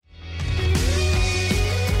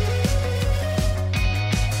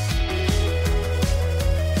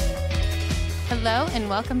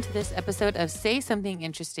welcome to this episode of Say Something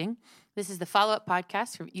Interesting. This is the follow-up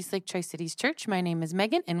podcast from Eastlake Tri-Cities Church. My name is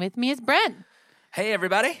Megan, and with me is Brent. Hey,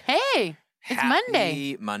 everybody. Hey, it's Monday.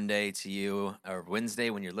 Happy Monday to you, or Wednesday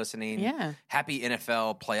when you're listening. Yeah. Happy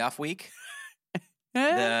NFL playoff week.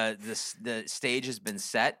 The stage has been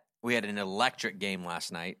set. We had an electric game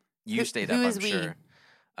last night. You stayed up, I'm sure.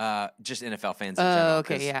 Just NFL fans in general.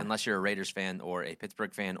 Okay, yeah. Unless you're a Raiders fan or a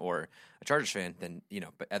Pittsburgh fan or a Chargers fan, then,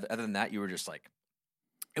 but other than that, you were just like,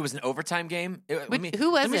 it was an overtime game. Who was let me it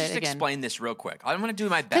just again? explain this real quick. I'm going to do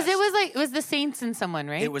my best. Because it was the Saints and someone,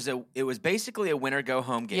 right? It was basically a winner go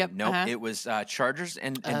home game. Yep, Nope, it was Chargers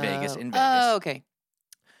and Vegas in Vegas. Oh, okay.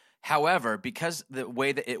 However, because the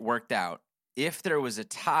way that it worked out, if there was a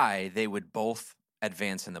tie, they would both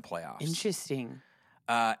advance in the playoffs. Interesting.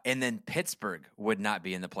 And then Pittsburgh would not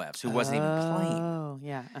be in the playoffs, who wasn't even playing. Oh,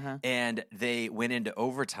 yeah. And they went into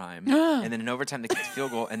overtime, and then in overtime they kicked a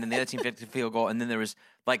field goal, and then the other team kicked a field goal, and then there was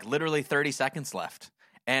like literally 30 seconds left.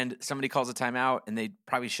 And somebody calls a timeout, and they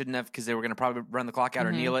probably shouldn't have because they were going to probably run the clock out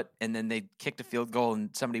or kneel it, and then they kicked a field goal, and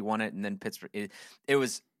somebody won it, and then Pittsburgh. It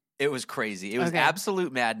was crazy. It was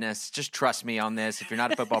absolute madness. Just trust me on this. If you're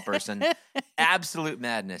not a football person, absolute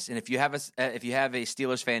madness. And if you have a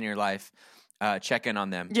Steelers fan in your life, check in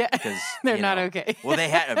on them. Yeah, because they're not okay. Well, they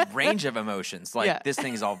had a range of emotions. Like, this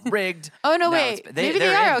thing's all rigged. Oh, no, wait. Maybe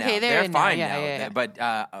they are okay. They're fine now. Yeah. But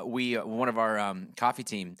one of our coffee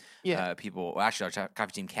team people, well, actually our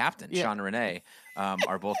coffee team captain, Sean and Renee,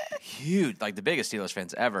 are both huge, like the biggest Steelers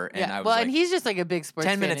fans ever. And I was and he's just like a big sports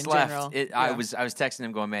 10 fan minutes in left. general. I was texting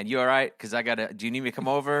him going, man, you all right? Because do you need me to come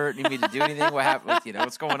over? Need me to do anything? What happened?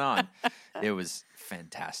 What's going on? It was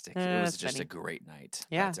fantastic. It was just a great night.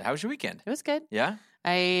 Yeah. How was your weekend? It was good. Yeah?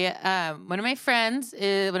 One of my friends,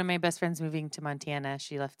 one of my best friends moving to Montana.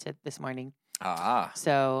 She left it this morning.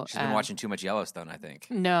 So she's been watching too much Yellowstone, I think.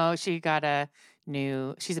 No, she got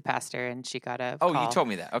she's a pastor and she got a call. You told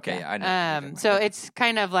me that. Okay, yeah I know. So it's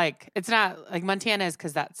kind of like, it's not like Montana is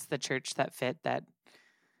because that's the church that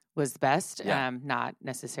was the best. Yeah. Not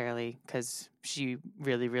necessarily because she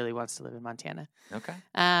really, really wants to live in Montana. Okay.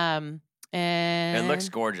 And it looks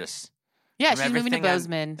gorgeous. Yeah, she's moving to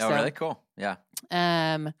Bozeman. Oh, really? Cool. Yeah.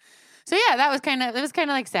 So yeah, that was kind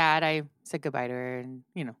of like sad. I said goodbye to her, and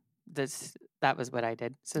that was what I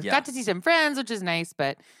did. So got to see some friends, which is nice,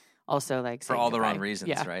 but also like for all the wrong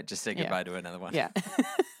reasons, right? Just say goodbye to another one. Yeah.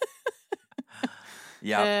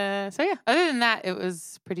 Yeah. So yeah, other than that, it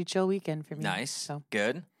was a pretty chill weekend for me. Nice. So.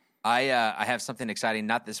 Good. I have something exciting,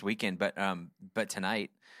 not this weekend, but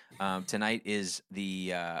tonight. Tonight is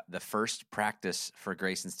the first practice for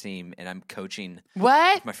Grayson's team, and I'm coaching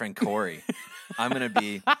with my friend Corey. I'm going to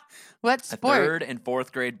be what sport? A 3rd and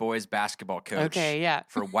 4th grade boys basketball coach. Okay, yeah.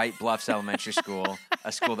 For White Bluffs Elementary School,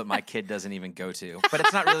 a school that my kid doesn't even go to. But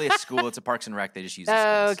it's not really a school; it's a Parks and Rec. They just use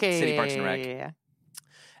the schools. Okay, City Parks and Rec. Yeah.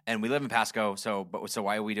 And we live in Pasco, so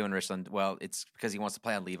why are we doing Richland? Well, it's because he wants to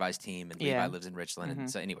play on Levi's team, and Levi lives in Richland. And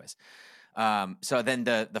so, anyways, so then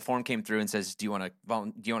the form came through and says, "Do you want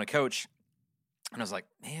to coach?" And I was like,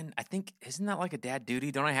 "Man, I think isn't that like a dad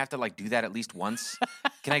duty? Don't I have to like do that at least once?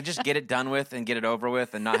 Can I just get it done with and get it over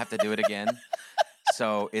with and not have to do it again?"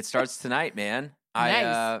 So it starts tonight, man.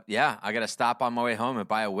 Nice. I got to stop on my way home and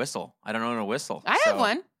buy a whistle. I don't own a whistle. I have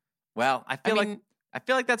one. Well, I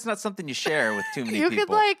feel like that's not something you share with too many people. You could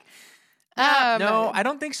like. No, I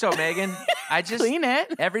don't think so, Megan. I just clean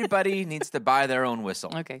it. Everybody needs to buy their own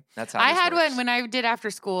whistle. Okay, that's how I had works. one when I did after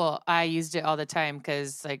school. I used it all the time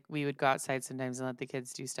because like we would go outside sometimes and let the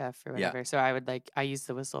kids do stuff or whatever. So I used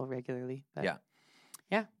the whistle regularly. But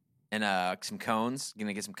yeah. And some cones.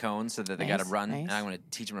 Gonna get some cones so that they got to run. Nice. And I'm gonna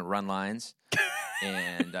teach them to run lines.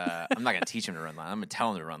 And I'm not gonna teach them to run lines. I'm gonna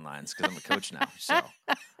tell them to run lines because I'm a coach now. So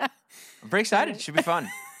I'm pretty excited. Should be fun.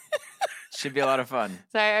 Should be a lot of fun.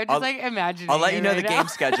 Sorry, I'm just imagining. I'll let you know the game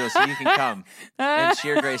schedule so you can come and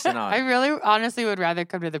cheer Grayson on. I really, honestly, would rather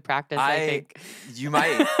come to the practice. I think you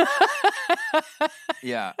might.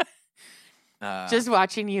 Yeah. Just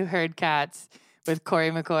watching you herd cats with Corey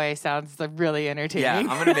McCoy sounds like really entertaining. Yeah,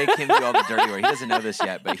 I'm gonna make him do all the dirty work. He doesn't know this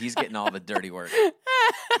yet, but he's getting all the dirty work.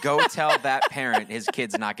 Go tell that parent his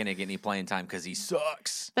kid's not gonna get any playing time because he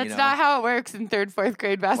sucks. That's not how it works in 3rd, 4th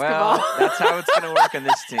grade basketball. Well, that's how it's gonna work on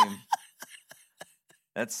this team.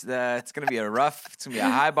 It's gonna be it's gonna be a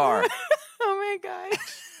high bar. Oh my gosh.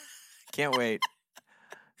 Can't wait.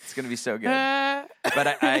 It's gonna be so good.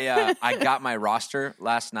 But I got my roster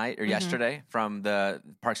last night or yesterday from the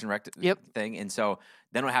Parks and Rec thing, and so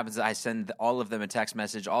then what happens is I send all of them a text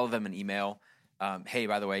message, all of them an email. Hey,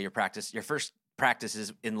 by the way, your first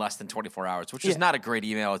practices in less than 24 hours, which is not a great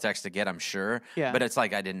email or text to get, I'm sure. Yeah. But it's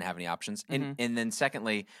like I didn't have any options. And then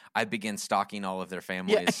secondly, I began stalking all of their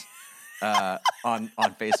families on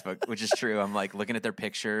Facebook, which is true. I'm like looking at their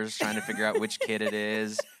pictures, trying to figure out which kid it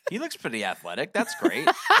is. He looks pretty athletic. That's great.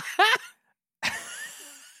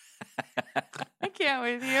 I can't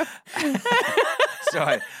with you.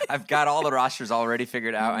 So I've got all the rosters already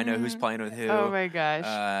figured out. I know who's playing with who. Oh my gosh.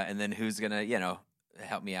 And then who's going to,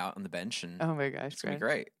 help me out on the bench. And oh my gosh. it's going to be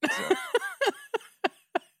great. So.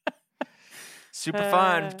 Super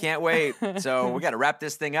fun. Can't wait. So we got to wrap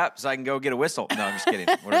this thing up so I can go get a whistle. No, I'm just kidding.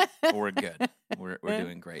 We're good. We're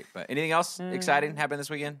doing great. But anything else exciting happened this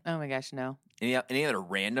weekend? Oh my gosh, no. Any other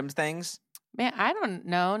random things? Man, I don't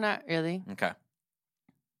know. Not really. Okay.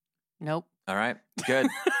 Nope. All right. Good.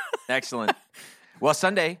 Excellent. Well,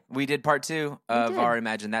 Sunday we did part 2 of our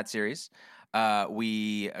Imagine That series.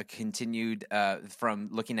 We continued from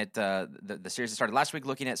looking at the series that started last week,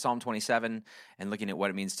 looking at Psalm 27 and looking at what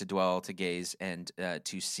it means to dwell, to gaze, and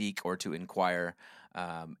to seek or to inquire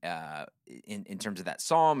in terms of that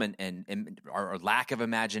psalm and our lack of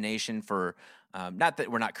imagination for not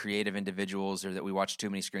that we're not creative individuals or that we watch too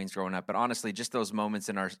many screens growing up, but honestly, just those moments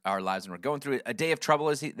in our lives when we're going through a day of trouble,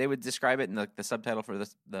 as they would describe it in the subtitle for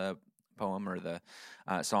the poem or the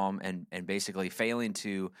psalm, and basically failing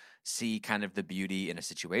to see kind of the beauty in a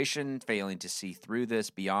situation, failing to see through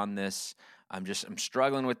this, beyond this. I'm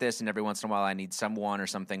struggling with this, and every once in a while I need someone or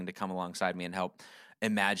something to come alongside me and help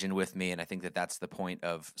imagine with me. And I think that's the point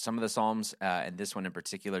of some of the psalms, and this one in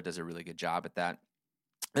particular does a really good job at that.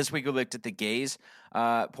 This week we looked at the gaze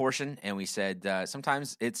portion, and we said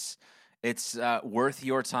sometimes it's worth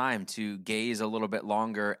your time to gaze a little bit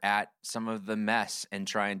longer at some of the mess and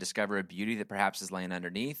try and discover a beauty that perhaps is laying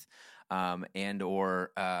underneath, and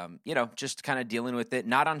or just kind of dealing with it,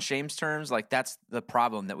 not on shame's terms. Like that's the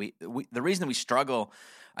problem that the reason that we struggle,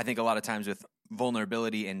 I think, a lot of times with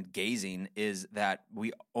vulnerability and gazing is that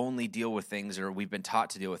we only deal with things, or we've been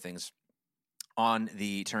taught to deal with things on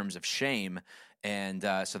the terms of shame. And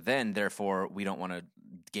so then, therefore, we don't want to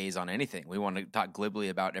gaze on anything. We want to talk glibly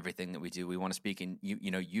about everything that we do. We want to speak in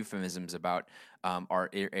euphemisms about our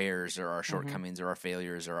errors or our shortcomings or our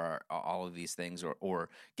failures or all of these things, or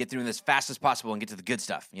get through this as fast as possible and get to the good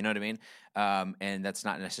stuff. You know what I mean? And that's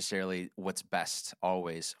not necessarily what's best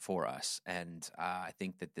always for us. And I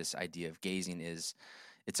think that this idea of gazing it's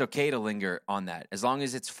okay to linger on that as long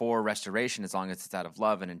as it's for restoration, as long as it's out of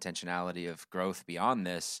love and intentionality of growth beyond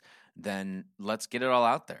this. Then let's get it all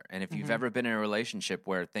out there. And if you've ever been in a relationship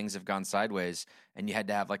where things have gone sideways and you had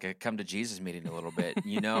to have like a come to Jesus meeting a little bit,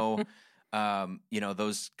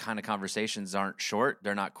 those kind of conversations aren't short.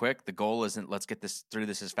 They're not quick. The goal isn't let's get through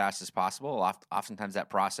this as fast as possible. Oftentimes that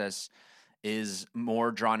process is more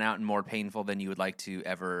drawn out and more painful than you would like to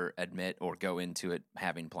ever admit or go into it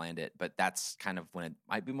having planned it. But that's kind of when it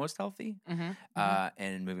might be most healthy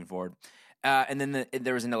and moving forward. And then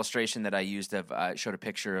there was an illustration that I used of showed a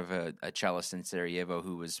picture of a cellist in Sarajevo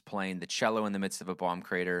who was playing the cello in the midst of a bomb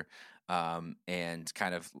crater, and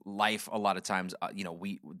kind of life. A lot of times,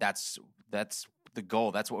 that's the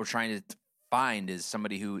goal. That's what we're trying to find, is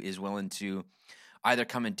somebody who is willing to either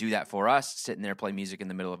come and do that for us, sit in there, play music in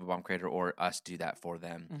the middle of a bomb crater, or us do that for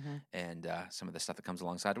them, and some of the stuff that comes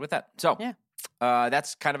alongside with that. So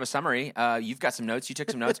that's kind of a summary. You've got some notes. You took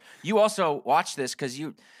some notes. You also watched this because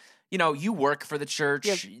you work for the church.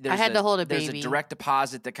 Yep. I had to hold a baby. There's a direct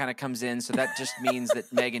deposit that kind of comes in, so that just means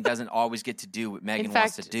that Megan doesn't always get to do what Megan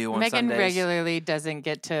wants to do on Sundays. Megan regularly doesn't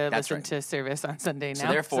get to listen to service on Sunday now. So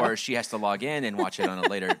therefore, she has to log in and watch it on a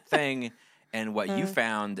later thing. And what you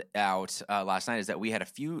found out last night is that we had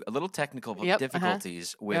a little technical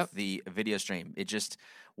difficulties with the video stream. It just,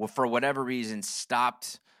 for whatever reason,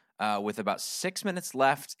 stopped with about 6 minutes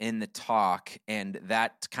left in the talk, and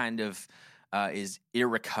that kind of is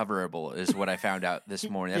irrecoverable, is what I found out this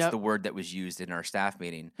morning. That's the word that was used in our staff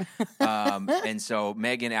meeting. And so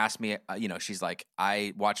Megan asked me, she's like,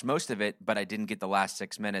 I watched most of it, but I didn't get the last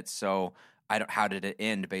 6 minutes. So how did it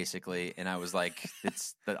end, basically? And I was like,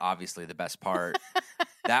 it's obviously the best part.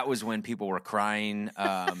 That was when people were crying,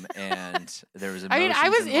 and there was emotions I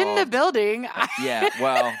was involved. in the building.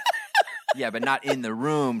 But not in the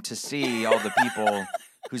room to see all the people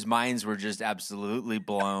whose minds were just absolutely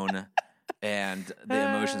blown. And the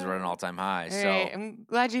emotions were at an all-time high. Right. So I'm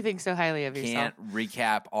glad you think so highly of yourself. Can't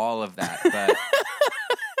recap all of that, but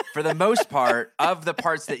for the most part, of the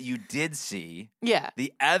parts that you did see,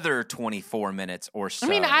 the other 24 minutes or so. I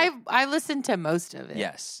mean, I listened to most of it.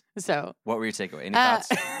 Yes. So what were your takeaway? Any thoughts?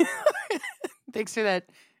 Thanks for that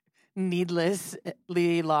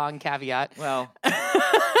needlessly long caveat. Well,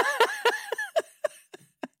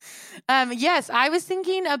 Yes, I was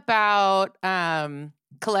thinking about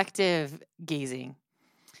collective gazing.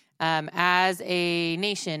 As a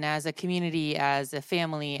nation, as a community, as a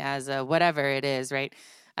family, as a whatever it is, right?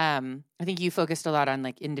 I think you focused a lot on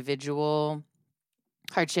like individual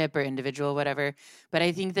hardship or individual whatever, but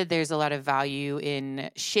I think that there's a lot of value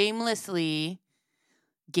in shamelessly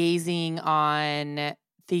gazing on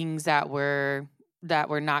things that were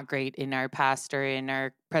not great in our past or in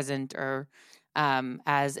our present or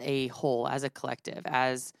as a whole, as a collective,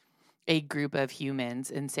 as a group of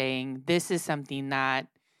humans, and saying this is something that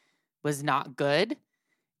was not good,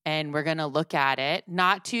 and we're going to look at it,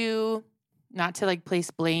 not to like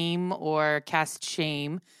place blame or cast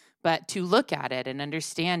shame, but to look at it and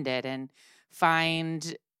understand it and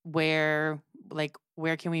find where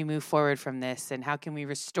can we move forward from this, and how can we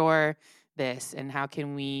restore this, and how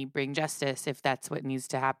can we bring justice if that's what needs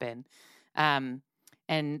to happen.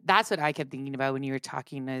 And that's what I kept thinking about when you were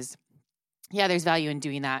talking is, yeah, there's value in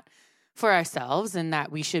doing that for ourselves, and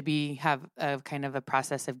that we should have a kind of a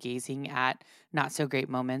process of gazing at not so great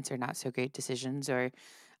moments or not so great decisions or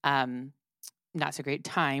not so great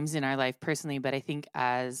times in our life personally. But I think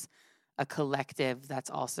as a collective, that's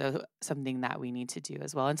also something that we need to do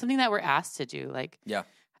as well, and something that we're asked to do. Like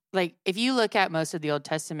if you look at most of the Old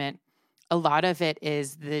Testament, a lot of it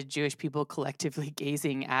is the Jewish people collectively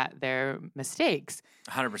gazing at their mistakes.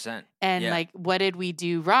 100%. And like, what did we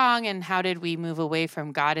do wrong? And how did we move away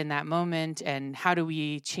from God in that moment? And how do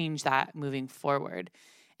we change that moving forward?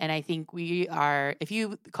 And I think if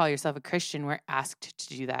you call yourself a Christian, we're asked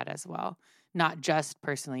to do that as well. Not just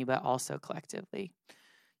personally, but also collectively.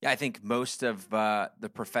 Yeah, I think most of the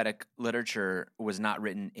prophetic literature was not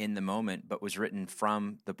written in the moment, but was written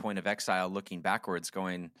from the point of exile, looking backwards,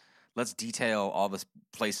 going, let's detail all the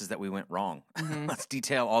places that we went wrong. Mm-hmm. Let's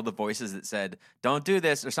detail all the voices that said, don't do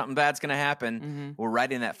this or something bad's going to happen. Mm-hmm. We're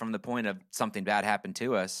writing that from the point of something bad happened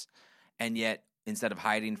to us. And yet, instead of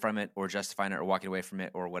hiding from it or justifying it or walking away from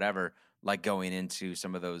it or whatever, like going into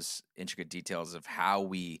some of those intricate details of how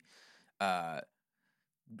we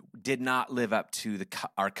did not live up to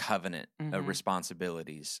our covenant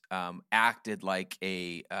responsibilities, acted like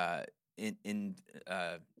a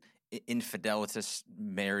infidelitous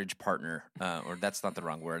marriage partner, or that's not the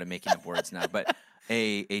wrong word. I'm making up words now, but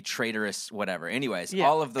a traitorous whatever. Anyways,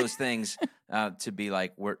 all of those things to be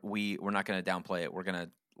like we're not going to downplay it. We're going to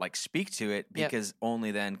like speak to it because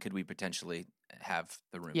only then could we potentially have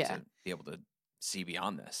the room to be able to see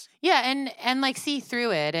beyond this. Yeah, and like see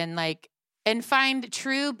through it and find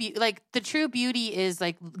true the true beauty is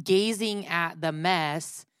like gazing at the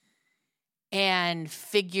mess and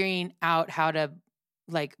figuring out how to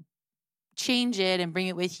like change it and bring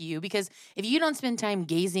it with you, because if you don't spend time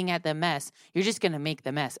gazing at the mess, you're just going to make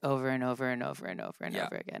the mess over and over and over and over and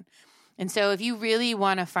over again. And so if you really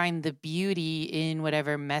want to find the beauty in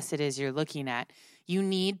whatever mess it is you're looking at, you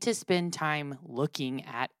need to spend time looking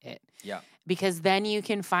at it. Yeah. Because then you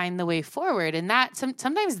can find the way forward. And that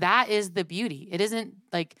sometimes that is the beauty. It isn't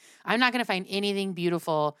like I'm not going to find anything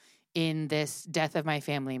beautiful in this death of my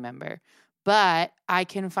family member, but I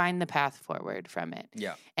can find the path forward from it.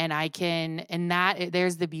 Yeah. And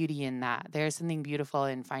there's the beauty in that. There's something beautiful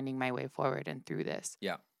in finding my way forward and through this.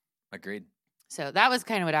 Yeah. Agreed. So that was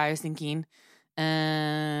kind of what I was thinking.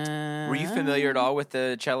 Were you familiar at all with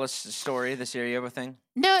the cellist story, the Sarajevo thing?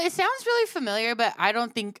 No, it sounds really familiar, but I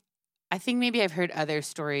think maybe I've heard other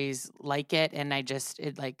stories like it, and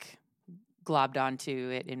it like globbed onto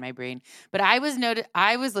it in my brain. But I was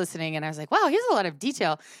listening and I was like, wow, he has a lot of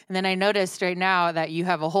detail. And then I noticed right now that you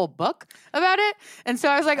have a whole book about it. And so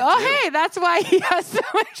I was like, hey, that's why he has so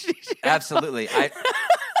much detail. Absolutely.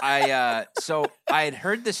 So I had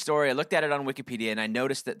heard this story. I looked at it on Wikipedia and I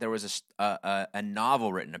noticed that there was a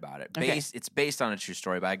novel written about it. It's based on a true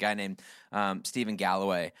story by a guy named Stephen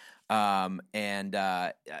Galloway. So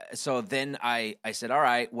then I said, all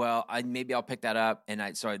right, well, maybe I'll pick that up. And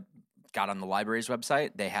I got on the library's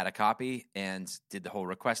website. They had a copy and did the whole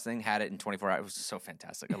request thing, had it in 24 hours. It was so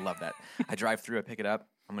fantastic. I love that. I drive through, I pick it up.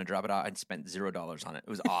 I'm going to drop it out. I spent $0 on it. It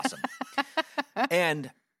was awesome.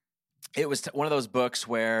 And it was one of those books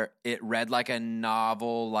where it read like a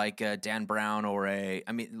novel, like a Dan Brown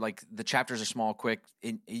like the chapters are small, quick.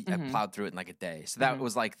 I plowed through it in like a day. So that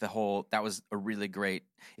was like that was a really great,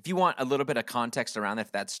 if you want a little bit of context around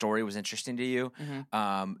if that story was interesting to you,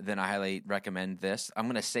 then I highly recommend this. I'm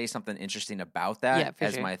going to say something interesting about that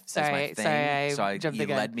as my thing. Sorry, you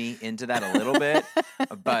led me into that a little bit,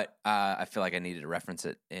 but I feel like I needed to reference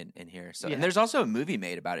it in here. So, and there's also a movie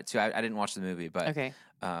made about it too. I didn't watch the movie, but okay.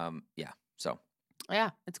 Yeah. So.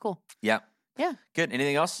 Yeah, it's cool. Yeah. Yeah. Good.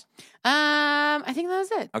 Anything else? I think that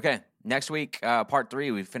was it. Okay. Next week, part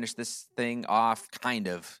 3, we finish this thing off, kind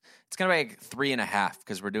of. It's going to be like 3.5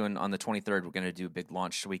 because we're doing on the 23rd, we're going to do a big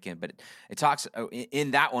launch weekend. But it talks,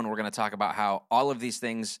 in that one, we're going to talk about how all of these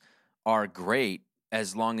things are great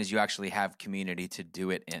as long as you actually have community to do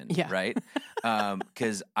it in, right?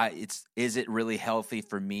 Because is it really healthy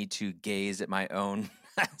for me to gaze at my own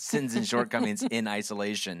sins and shortcomings in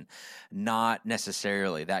isolation? Not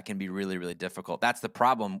necessarily. That can be really, really difficult. That's the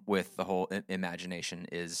problem with the whole imagination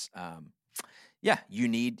is, you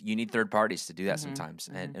need third parties to do that sometimes,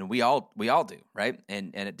 and we all do, right?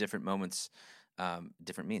 And at different moments,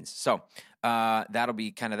 different means. So that'll be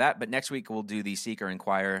kind of that. But next week we'll do the seek or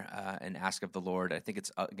inquire and ask of the Lord. I think it's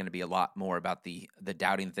going to be a lot more about the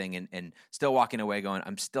doubting thing and still walking away going,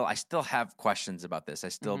 I still have questions about this. I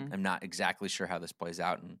still am not exactly sure how this plays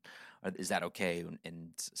out, and is that okay? And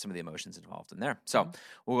some of the emotions involved in there. So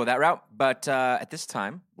we'll go that route. But at this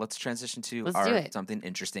time, let's transition to something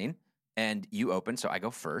interesting. And you open, so I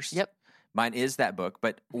go first. Yep. Mine is that book,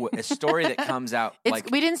 but a story that comes out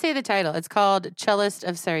we didn't say the title. It's called Cellist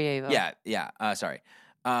of Sarajevo. Yeah. Sorry.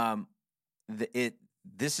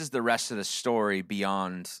 This is the rest of the story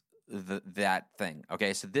beyond that thing.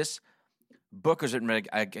 Okay, so this book was written by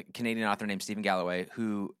a Canadian author named Stephen Galloway,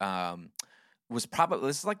 who this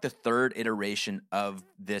is like the third iteration of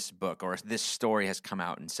this book, or this story has come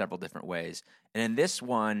out in several different ways. And in this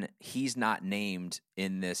one, he's not named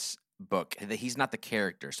in this book. He's not the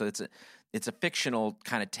character, so it's a fictional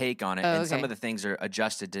kind of take on it, and some of the things are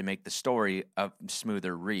adjusted to make the story a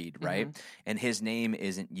smoother read, right? And his name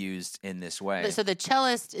isn't used in this way. So the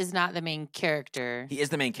cellist is not the main character. He is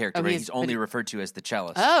the main character, but he's only referred to as the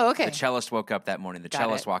cellist. Oh, okay. The cellist woke up that morning. The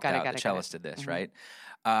cellist walked out. The cellist did this, right?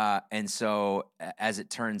 And so, as it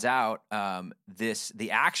turns out, the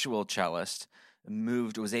actual cellist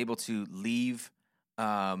was able to leave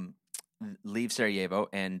Sarajevo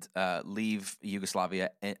and leave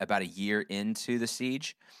Yugoslavia about a year into the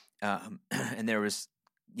siege. And there was,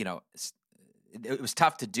 it was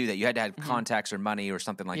tough to do that. You had to have contacts or money or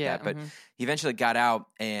something like that. But he eventually got out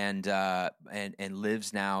and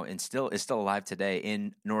lives now and is still alive today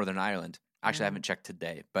in Northern Ireland. Actually, I haven't checked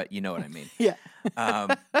today, but you know what I mean. Yeah.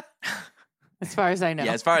 As far as I know.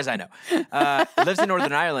 Yeah, as far as I know. Lives in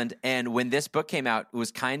Northern Ireland, and when this book came out, it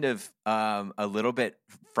was kind of a little bit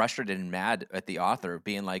frustrated and mad at the author,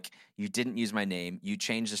 being like, you didn't use my name, you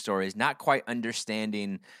changed the stories, not quite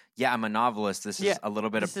understanding, I'm a novelist, this is a little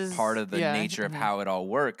bit of part of the nature of how it all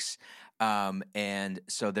works. And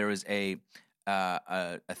so there was a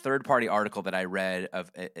third-party article that I read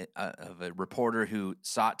of a reporter who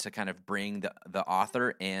sought to kind of bring the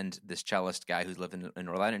author and this cellist guy who's lived in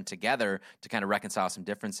Northern Ireland together to kind of reconcile some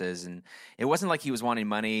differences. And it wasn't like he was wanting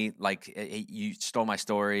money, like you stole my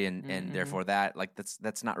story and therefore that. Like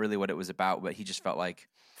that's not really what it was about. But he just felt like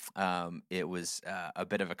it was a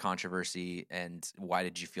bit of a controversy. And why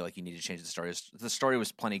did you feel like you needed to change the story? The story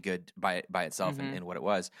was plenty good by itself and what it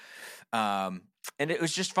was. And it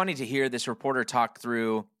was just funny to hear this reporter talk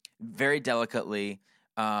through very delicately,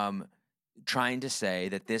 trying to say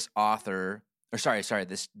that this author, the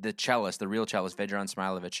cellist, the real cellist, Vedran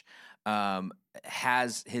Smailović,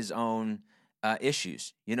 has his own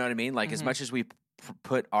issues. You know what I mean? Like as much as we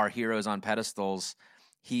put our heroes on pedestals,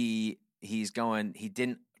 he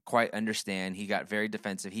didn't quite understand. He got very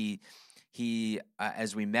defensive. He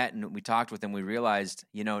as we met and we talked with him, we realized,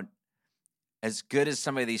 as good as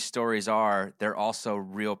some of these stories are, they're also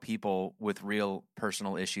real people with real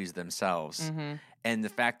personal issues themselves. And the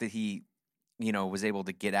fact that he, was able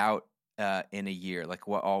to get out in a year, like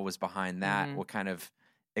what all was behind that, what kind of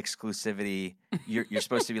exclusivity you're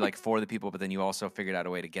supposed to be like for the people, but then you also figured out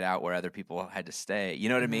a way to get out where other people had to stay. You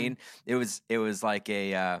know what I mean? It was like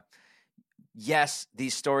yes,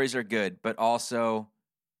 these stories are good, but also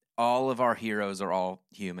all of our heroes are all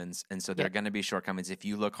humans, and so there are going to be shortcomings. If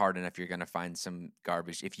you look hard enough, you're going to find some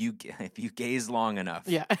garbage. If you gaze long enough,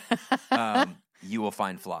 you will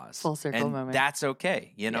find flaws. Full circle and moment. That's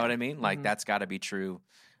okay. You know what I mean? Like that's got to be true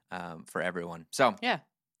for everyone. So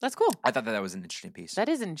that's cool. I thought that was an interesting piece. That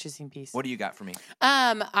is an interesting piece. What do you got for me? For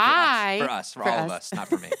all of us, not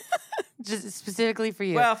for me. Just specifically for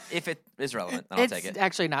you. Well, if it is relevant, then I'll take it. It's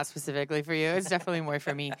actually not specifically for you. It's definitely more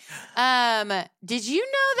for me. Did you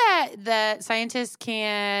know that scientists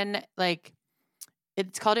can, like,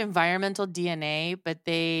 it's called environmental DNA, but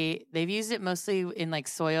they've used it mostly in like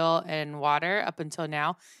soil and water up until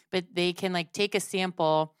now, but they can like take a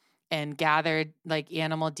sample and gather like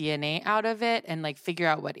animal DNA out of it and like figure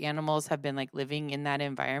out what animals have been like living in that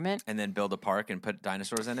environment. And then build a park and put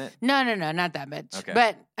dinosaurs in it? No, not that much. Okay.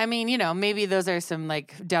 But I mean, maybe those are some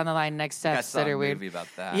like down the line next steps that are weird. I saw a movie about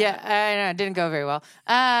that. Yeah, I know, it didn't go very well.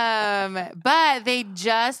 But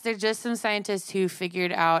they're just some scientists who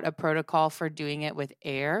figured out a protocol for doing it with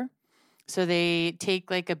air. So they take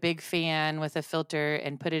like a big fan with a filter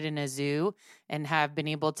and put it in a zoo and have been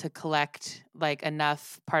able to collect like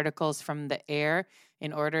enough particles from the air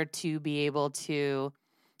in order to be able to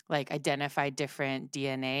like identify different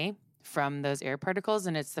DNA from those air particles.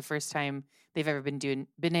 And it's the first time they've ever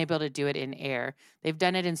been able to do it in air. They've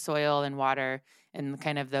done it in soil and water and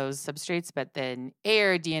kind of those substrates, but then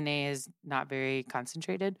air DNA is not very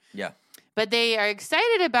concentrated. Yeah. But they are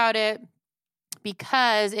excited about it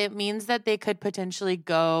because it means that they could potentially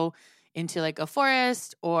go into like a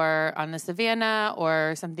forest or on the savannah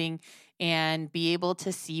or something and be able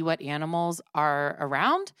to see what animals are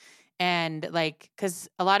around. And like, because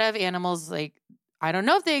a lot of animals, like, I don't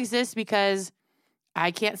know if they exist because I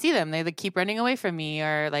can't see them. They like, keep running away from me,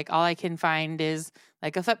 or like all I can find is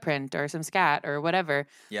like a footprint or some scat or whatever.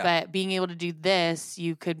 Yeah. But being able to do this,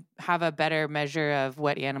 you could have a better measure of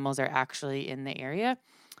what animals are actually in the area.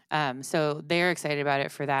 So they're excited about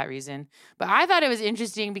it for that reason. But I thought it was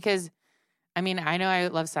interesting because, I mean, I know I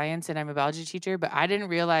love science and I'm a biology teacher, but I didn't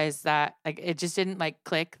realize that, like, it just didn't like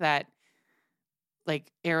click that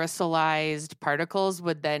like aerosolized particles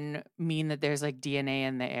would then mean that there's like DNA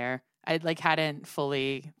in the air. I like hadn't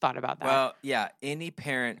fully thought about that. Well, yeah, any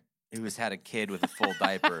parent who has had a kid with a full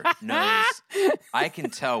diaper knows I can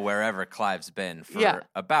tell wherever Clive's been for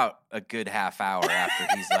about a good half hour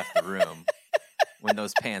after he's left the room when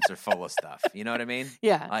those pants are full of stuff. You know what I mean?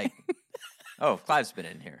 Yeah. Like, oh, Clive's been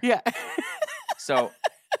in here. Yeah. So,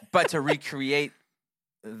 but to recreate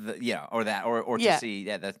to see,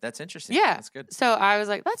 that's interesting. Yeah. That's good. So I was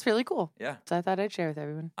like, that's really cool. Yeah. So I thought I'd share with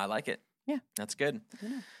everyone. I like it. Yeah. That's good.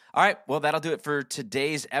 All right. Well, that'll do it for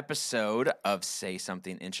today's episode of Say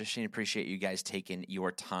Something Interesting. Appreciate you guys taking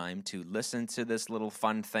your time to listen to this little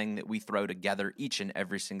fun thing that we throw together each and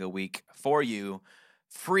every single week for you,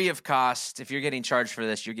 free of cost. If you're getting charged for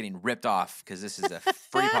this, you're getting ripped off because this is a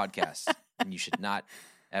free podcast and you should not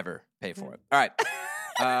ever pay for it. All right.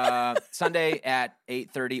 Sunday at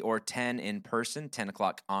 8:30 or 10 in person, 10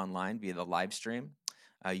 o'clock online via the live stream.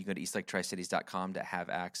 You can go to eastlaketricities.com to have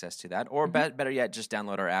access to that. Or better yet, just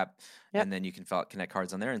download our app, and then you can fill out Connect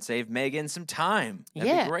cards on there and save Megan some time.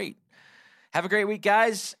 That'd be great. Have a great week,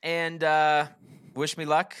 guys, and wish me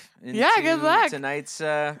luck. Good luck. Tonight's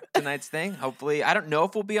thing. Hopefully, I don't know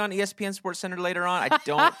if we'll be on ESPN Sports Center later on. I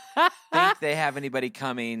don't think they have anybody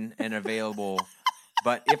coming and available.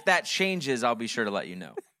 But if that changes, I'll be sure to let you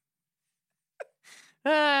know.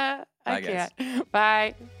 I can't.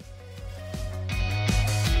 Bye.